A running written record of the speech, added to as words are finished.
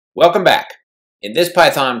Welcome back. In this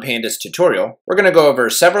Python Pandas tutorial, we're going to go over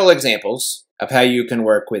several examples of how you can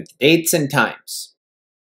work with dates and times.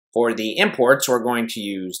 For the imports, we're going to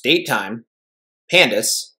use datetime,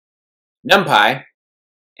 Pandas, NumPy,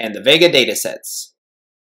 and the Vega datasets.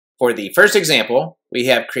 For the first example, we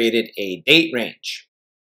have created a date range.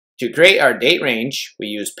 To create our date range, we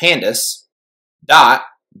use Pandas dot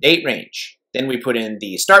date range. Then we put in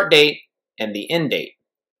the start date and the end date.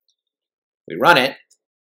 We run it.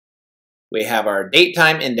 We have our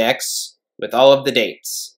datetime index with all of the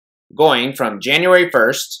dates, going from January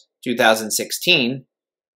 1st, 2016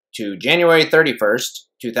 to January 31st,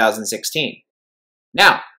 2016.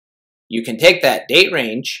 Now, you can take that date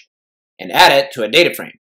range and add it to a data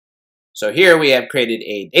frame. So here we have created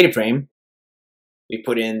a data frame. We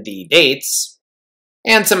put in the dates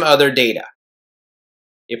and some other data.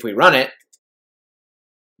 If we run it,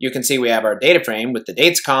 you can see we have our data frame with the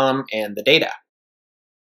dates column and the data.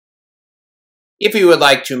 If you would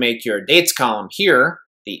like to make your dates column here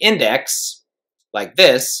the index, like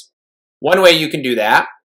this, one way you can do that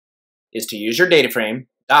is to use your data frame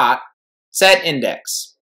dot set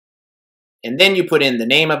index. And then you put in the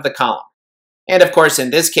name of the column. And of course, in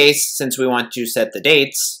this case, since we want to set the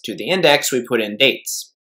dates to the index, we put in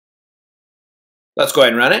dates. Let's go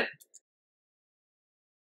ahead and run it.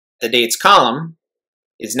 The dates column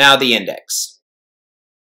is now the index.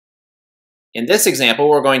 In this example,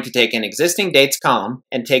 we're going to take an existing dates column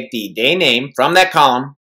and take the day name from that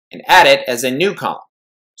column and add it as a new column.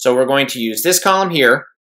 So we're going to use this column here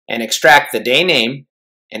and extract the day name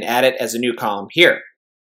and add it as a new column here.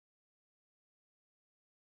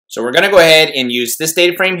 So we're going to go ahead and use this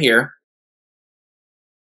data frame here.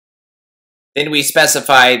 Then we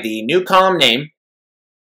specify the new column name.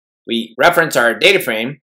 We reference our data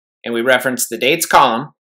frame and we reference the dates column.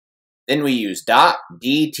 Then we use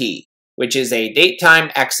 .dt, which is a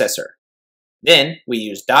datetime accessor. Then we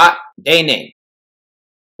use .dayname.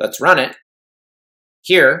 Let's run it.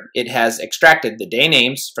 Here it has extracted the day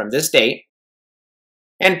names from this date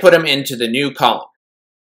and put them into the new column.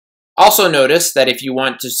 Also notice that if you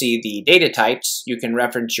want to see the data types, you can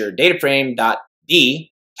reference your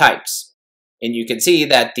dataframe.d types. And you can see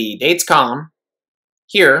that the dates column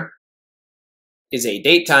here is a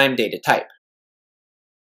datetime data type.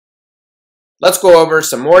 Let's go over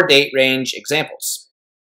some more date range examples.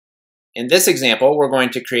 In this example, we're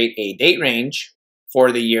going to create a date range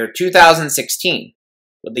for the year 2016.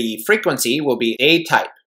 The frequency will be day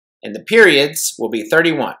type, and the periods will be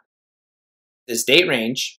 31. This date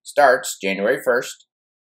range starts January 1st.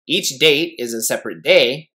 Each date is a separate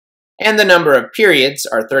day, and the number of periods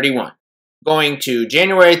are 31, going to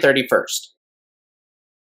January 31st.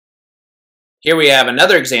 Here we have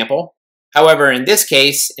another example. However, in this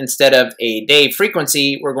case, instead of a day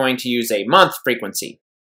frequency, we're going to use a month frequency.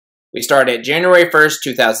 We start at January 1st,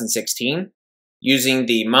 2016, using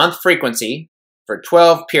the month frequency for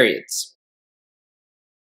 12 periods.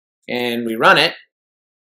 And we run it.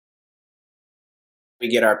 We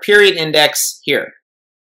get our period index here.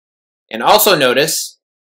 And also notice,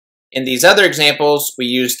 in these other examples, we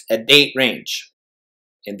used a date range.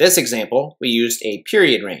 In this example, we used a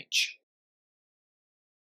period range.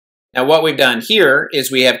 Now what we've done here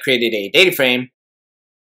is we have created a data frame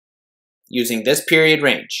using this period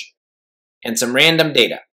range and some random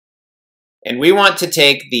data. And we want to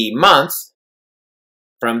take the month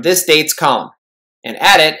from this dates column and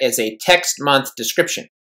add it as a text month description,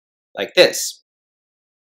 like this.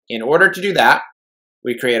 In order to do that,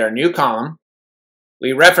 we create our new column.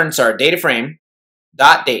 We reference our data frame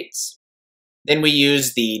 .dates. Then we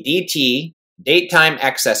use the DT datetime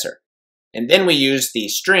accessor. And then we use the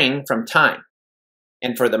string from time.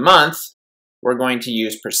 And for the month, we're going to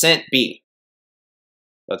use %b.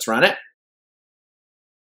 Let's run it.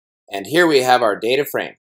 And here we have our data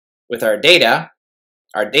frame with our data,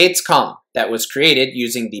 our dates column that was created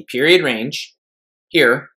using the period range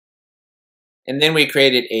here. And then we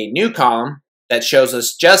created a new column that shows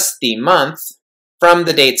us just the month from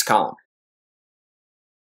the dates column.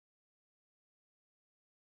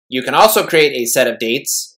 You can also create a set of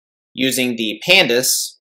dates using the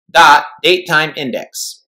Pandas datetime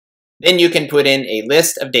index. Then you can put in a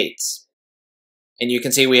list of dates. And you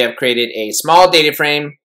can see we have created a small data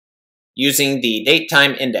frame using the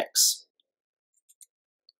datetime index.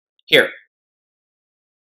 Here.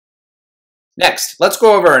 Next, let's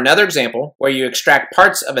go over another example where you extract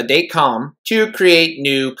parts of a date column to create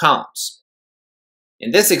new columns.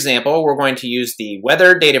 In this example, we're going to use the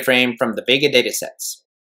weather data frame from the Vega datasets.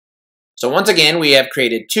 So once again, we have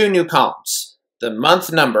created two new columns, the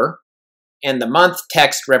month number and the month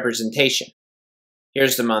text representation.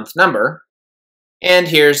 Here's the month number, And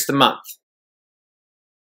here's the month.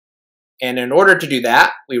 And in order to do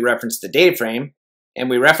that, we reference the data frame, and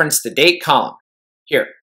we reference the date column here.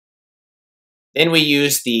 Then we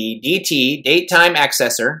use the DT, datetime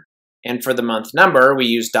accessor, and for the month number, we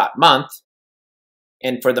use .month,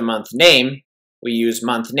 and for the month name, we use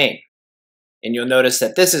month name. And you'll notice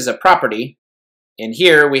that this is a property, and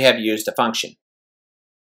here we have used a function.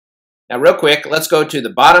 Now real quick, let's go to the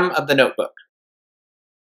bottom of the notebook.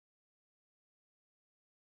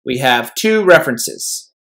 We have two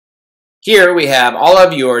references. Here we have all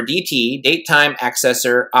of your DT, datetime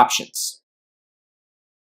accessor options.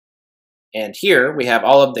 And here we have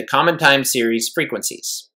all of the common time series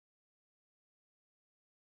frequencies.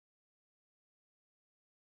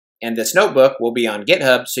 And this notebook will be on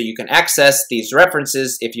GitHub, so you can access these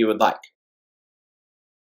references if you would like.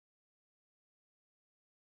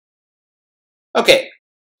 Okay,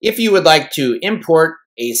 if you would like to import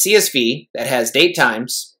a CSV that has date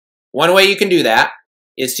times, one way you can do that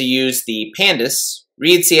is to use the Pandas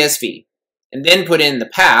read CSV and then put in the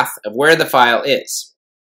path of where the file is.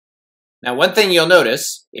 Now, one thing you'll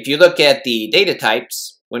notice, if you look at the data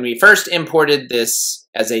types, when we first imported this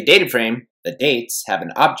as a data frame, the dates have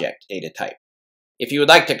an object data type. If you would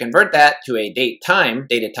like to convert that to a date-time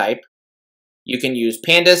data type, you can use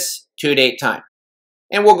Pandas toDateTime.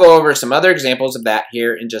 And we'll go over some other examples of that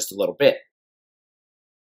here in just a little bit.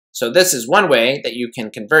 So this is one way that you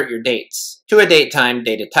can convert your dates to a date-time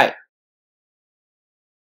data type.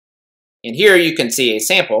 And here you can see a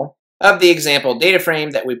sample of the example data frame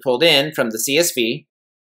that we pulled in from the CSV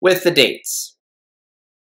with the dates.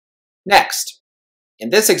 Next, in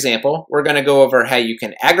this example, we're going to go over how you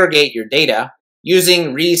can aggregate your data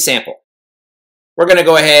using resample. We're going to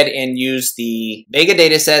go ahead and use the Vega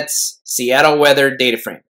Datasets Seattle Weather data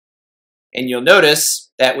frame. And you'll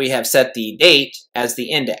notice that we have set the date as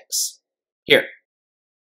the index here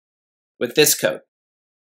with this code.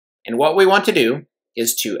 And what we want to do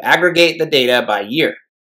is to aggregate the data by year.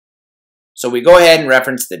 So we go ahead and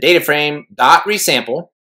reference the data frame .resample,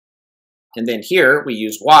 and then here we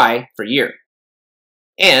use Y for year.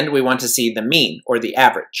 And we want to see the mean or the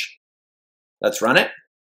average. Let's run it.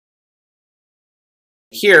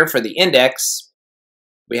 Here for the index,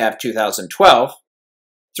 we have 2012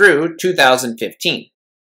 through 2015.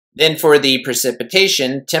 Then for the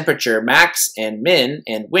precipitation, temperature, max and min,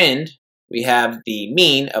 and wind, we have the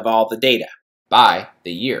mean of all the data by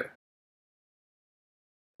the year.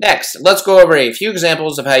 Next, let's go over a few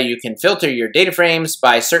examples of how you can filter your data frames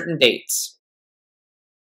by certain dates.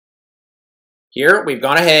 Here, we've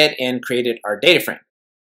gone ahead and created our data frame.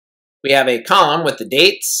 We have a column with the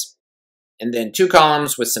dates, and then two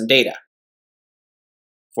columns with some data.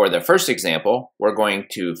 For the first example, we're going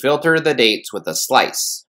to filter the dates with a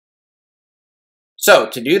slice. So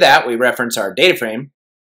to do that, we reference our data frame.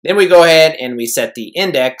 Then we go ahead and we set the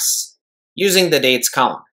index using the dates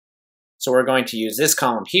column. So we're going to use this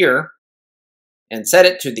column here and set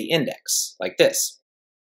it to the index, like this.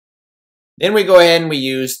 Then we go ahead and we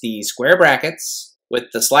use the square brackets with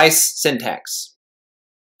the slice syntax.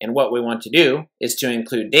 And what we want to do is to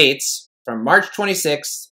include dates from March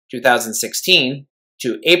 26, 2016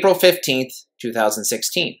 to April 15th,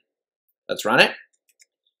 2016. Let's run it.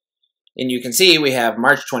 And you can see we have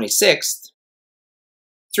March 26th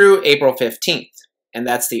through April 15th, and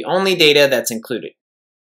that's the only data that's included.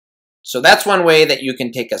 So that's one way that you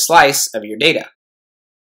can take a slice of your data.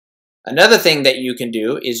 Another thing that you can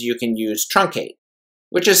do is you can use Truncate,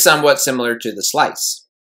 which is somewhat similar to the slice.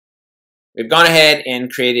 We've gone ahead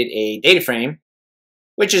and created a data frame,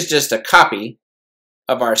 which is just a copy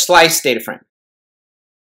of our slice data frame.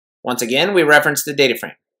 Once again, we reference the data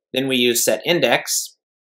frame. Then we use setIndex,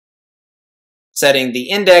 setting the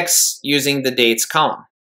index using the dates column.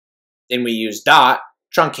 Then we use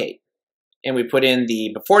 .truncate, and we put in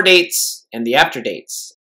the before dates and the after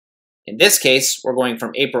dates. In this case, we're going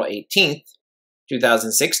from April 18th,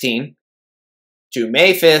 2016 to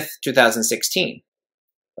May 5th, 2016.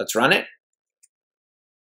 Let's run it.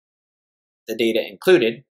 The data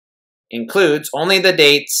included includes only the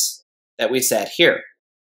dates that we set here,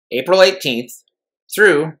 April 18th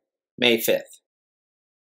through May 5th.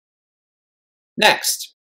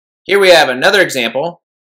 Next, here we have another example.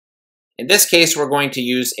 In this case, we're going to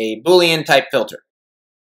use a Boolean type filter.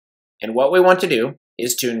 And what we want to do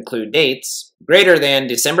is to include dates greater than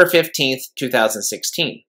December 15th,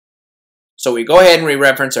 2016. So we go ahead and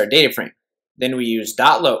re-reference our data frame. Then we use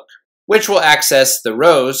 .loc, which will access the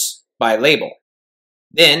rows by label.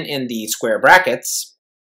 Then in the square brackets,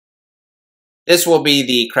 this will be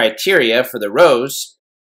the criteria for the rows.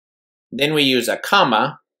 Then we use a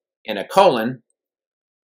comma and a colon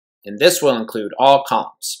and this will include all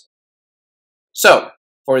columns. So,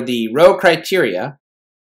 for the row criteria,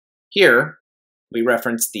 here we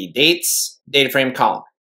reference the dates data frame column,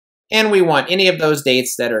 and we want any of those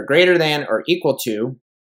dates that are greater than or equal to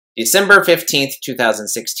December 15th,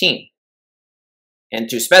 2016. And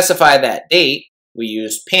to specify that date, we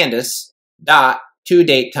use pandas dot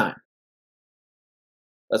toDateTime.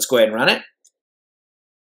 Let's go ahead and run it.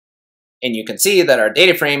 And you can see that our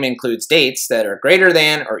data frame includes dates that are greater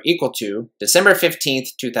than or equal to December 15th,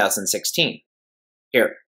 2016.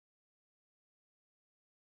 Here.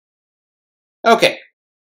 Okay,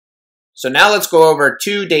 so now let's go over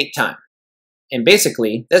toDateTime. And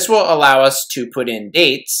basically, this will allow us to put in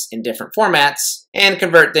dates in different formats and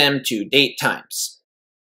convert them to date times.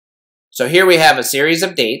 So here we have a series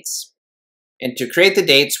of dates, and to create the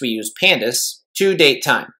dates, we use pandas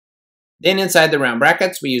toDateTime. Then inside the round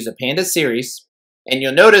brackets, we use a pandas series, and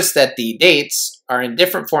you'll notice that the dates are in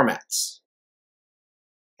different formats.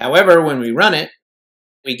 However, when we run it,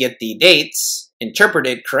 we get the dates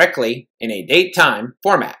interpreted correctly in a datetime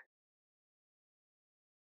format.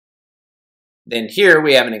 Then here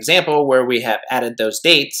we have an example where we have added those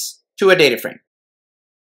dates to a data frame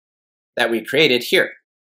that we created here.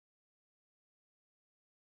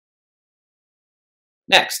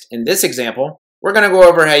 Next, in this example, we're going to go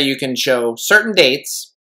over how you can show certain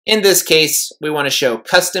dates. In this case, we want to show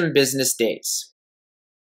custom business days.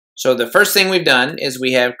 So the first thing we've done is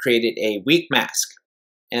we have created a week mask,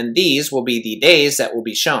 and these will be the days that will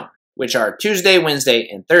be shown, which are Tuesday, Wednesday,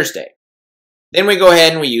 and Thursday. Then we go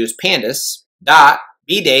ahead and we use pandas dot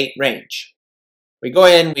bdate range. We go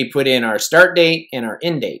ahead and we put in our start date and our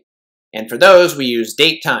end date, and for those we use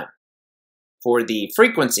date time. For the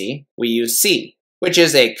frequency, we use C, which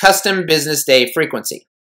is a custom business day frequency.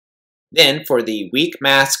 Then for the week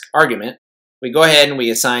mask argument, we go ahead and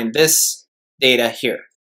we assign this data here.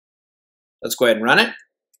 Let's go ahead and run it.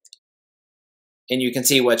 And you can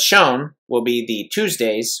see what's shown will be the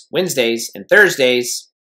Tuesdays, Wednesdays, and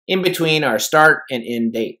Thursdays in between our start and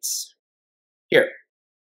end dates. Here.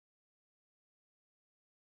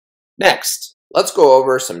 Next, let's go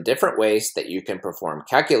over some different ways that you can perform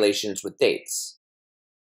calculations with dates.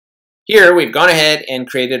 Here we've gone ahead and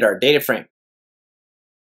created our data frame.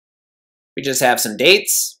 We just have some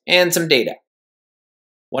dates and some data.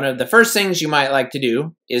 One of the first things you might like to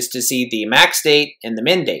do is to see the max date and the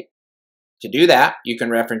min date. To do that, you can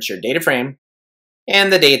reference your data frame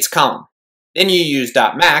and the dates column. Then you use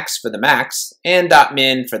 .max for the max and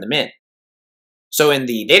 .min for the min. So in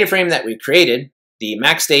the data frame that we created, the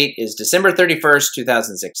max date is December 31st,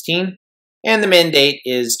 2016, and the min date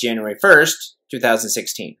is January 1st,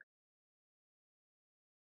 2016.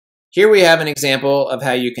 Here we have an example of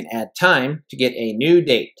how you can add time to get a new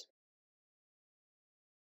date.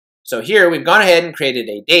 So here we've gone ahead and created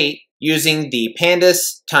a date using the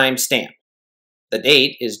Pandas timestamp. The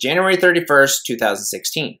date is January 31st,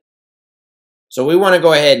 2016. So we want to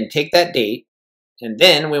go ahead and take that date, and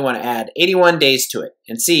then we want to add 81 days to it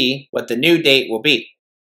and see what the new date will be.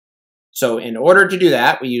 So in order to do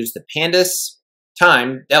that, we use the Pandas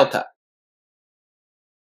time delta.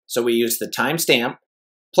 So we use the timestamp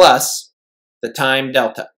plus the time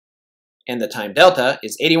delta, and the time delta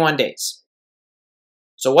is 81 days.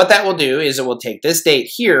 So what that will do is it will take this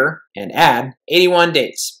date here and add 81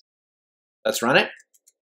 days. Let's run it.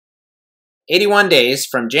 81 days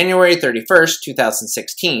from January 31st,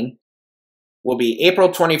 2016 will be April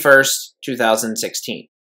 21st, 2016.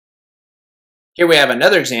 Here we have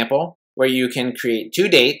another example where you can create two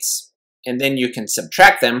dates and then you can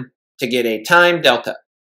subtract them to get a time delta.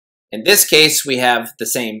 In this case, we have the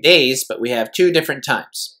same days, but we have two different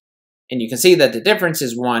times. And you can see that the difference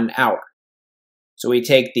is 1 hour. So we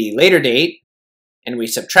take the later date and we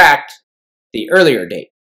subtract the earlier date.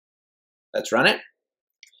 Let's run it.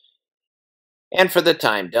 And for the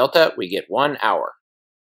time delta, we get 1 hour.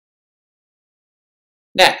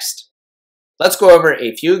 Next, let's go over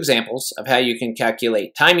a few examples of how you can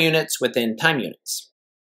calculate time units within time units.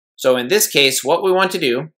 So in this case, what we want to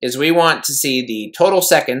do is we want to see the total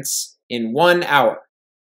seconds in 1 hour.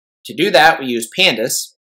 To do that, we use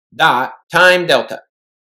pandas dot time delta.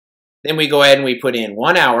 Then we go ahead and we put in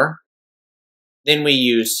 1 hour. Then we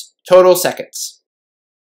use total seconds.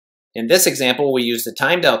 In this example, we use the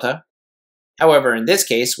time delta. However, in this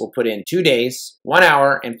case, we'll put in 2 days, 1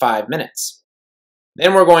 hour, and 5 minutes.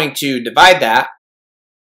 Then we're going to divide that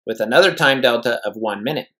with another time delta of 1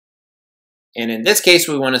 minute. And in this case,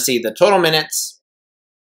 we want to see the total minutes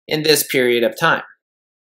in this period of time.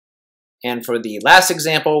 And for the last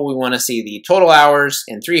example, we want to see the total hours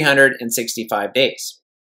in 365 days.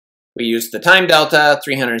 We use the time delta,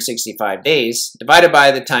 365 days, divided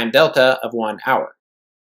by the time delta of 1 hour.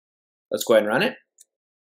 Let's go ahead and run it.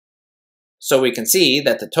 So we can see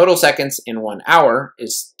that the total seconds in 1 hour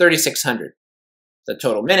is 3,600. The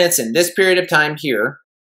total minutes in this period of time here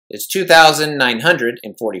is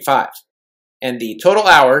 2,945. And the total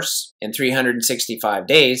hours in 365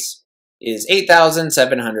 days is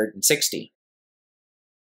 8,760.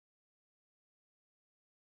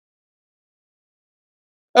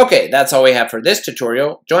 Okay, that's all we have for this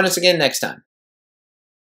tutorial. Join us again next time.